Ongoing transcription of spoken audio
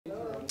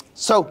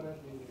So,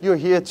 you're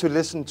here to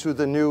listen to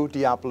the new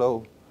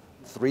Diablo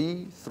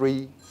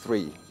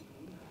 333.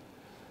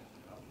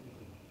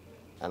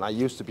 And I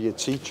used to be a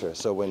teacher,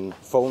 so when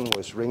phone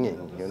was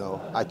ringing, you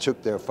know, I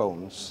took their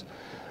phones.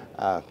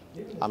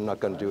 I'm not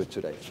going to do it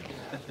today.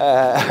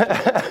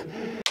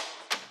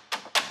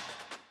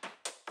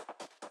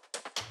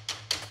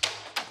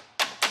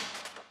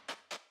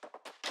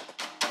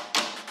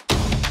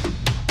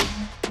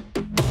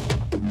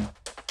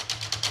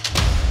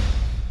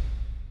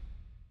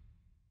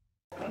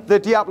 The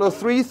Diablo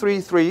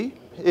 333,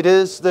 it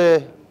is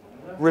the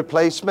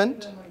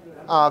replacement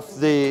of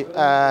the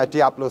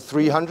Diablo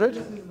 300.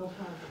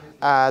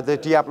 The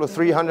Diablo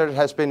 300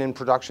 has been in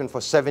production for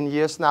 7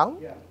 years now.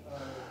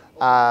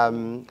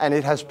 And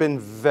it has been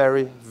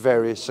very,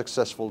 very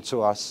successful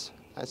to us.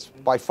 It's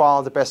by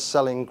far the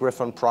best-selling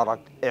Gryphon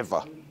product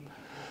ever.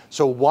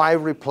 So why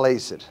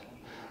replace it?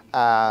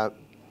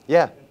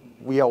 Yeah,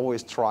 we are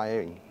always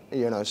trying,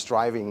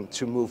 striving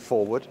to move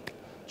forward,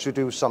 to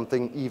do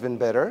something even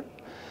better.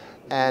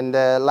 And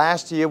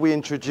last year we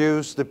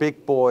introduced the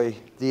big boy,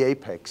 the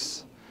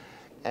Apex.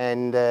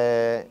 And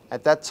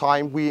at that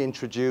time we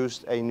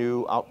introduced a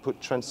new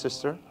output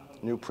transistor,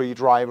 new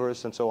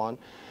pre-drivers and so on.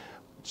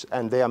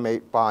 And they are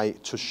made by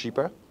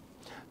Toshiba.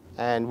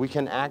 And we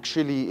can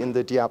actually, in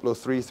the Diablo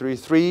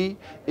 333,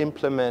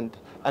 implement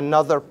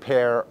another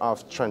pair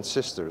of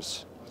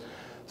transistors.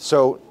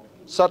 So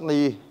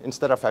suddenly,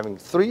 instead of having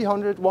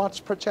 300 watts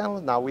per channel,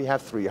 now we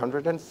have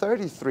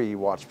 333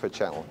 watts per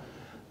channel.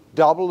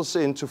 Doubles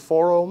into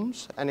 4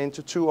 ohms, and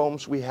into 2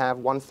 ohms we have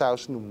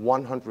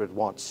 1,100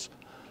 watts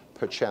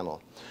per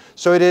channel.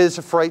 So it is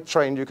a freight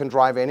train. You can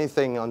drive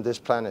anything on this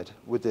planet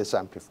with this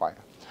amplifier.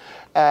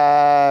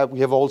 We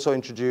have also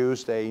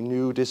introduced a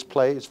new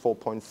display. It's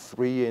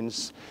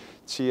 4.3-inch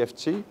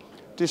TFT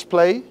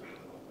display.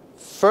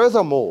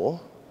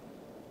 Furthermore,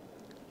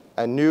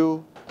 a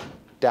new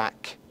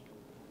DAC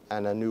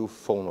and a new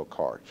phono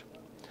card.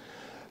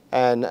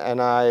 And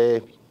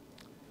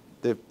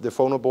the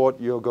phono board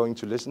you're going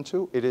to listen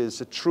to, it is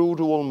a true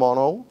dual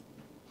mono.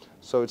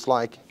 So it's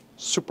like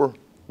super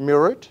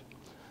mirrored,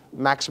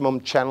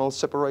 maximum channel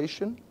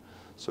separation.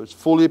 So it's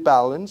fully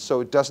balanced,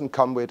 so it doesn't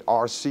come with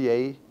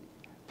RCA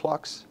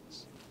plugs,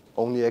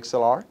 only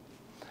XLR.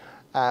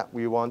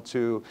 We want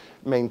to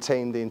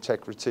maintain the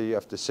integrity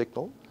of the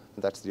signal.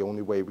 That's the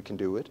only way we can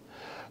do it.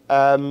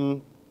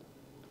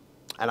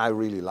 And I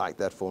really like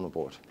that phono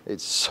board.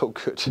 It's so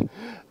good.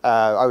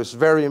 I was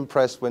very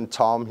impressed when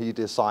Tom, he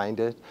designed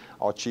it,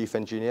 our chief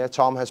engineer.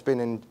 Tom has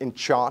been in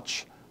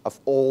charge of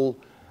all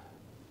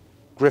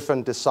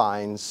Gryphon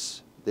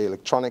designs, the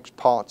electronics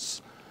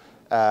parts,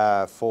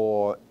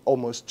 for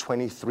almost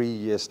 23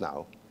 years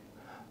now.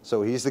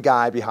 So he's the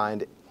guy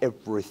behind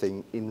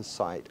everything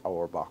inside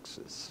our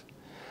boxes.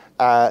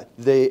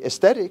 The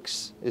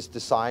aesthetics is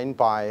designed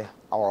by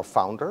our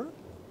founder,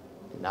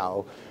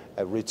 now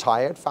a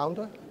retired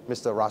founder,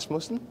 Mr.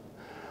 Rasmussen.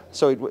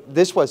 So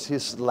this was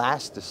his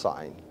last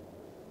design.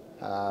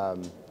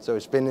 So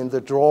it's been in the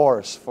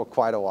drawers for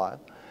quite a while.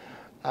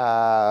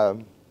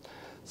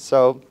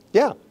 So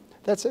yeah,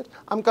 that's it.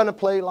 I'm going to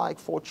play like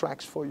 4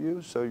 tracks for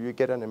you so you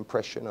get an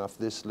impression of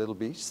this little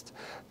beast.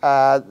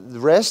 The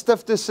rest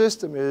of the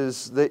system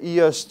is the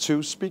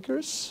EOS2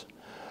 speakers,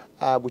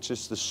 which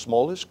is the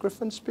smallest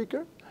Gryphon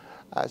speaker.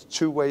 It's a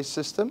 2-way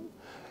system.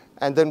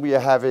 And then we are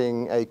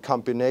having a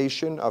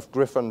combination of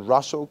Gryphon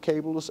Russo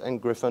cables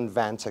and Gryphon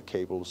Vanta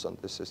cables on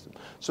the system.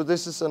 So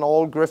this is an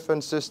all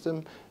Gryphon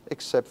system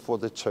except for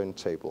the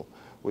turntable,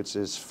 which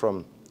is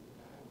from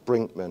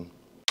Brinkmann.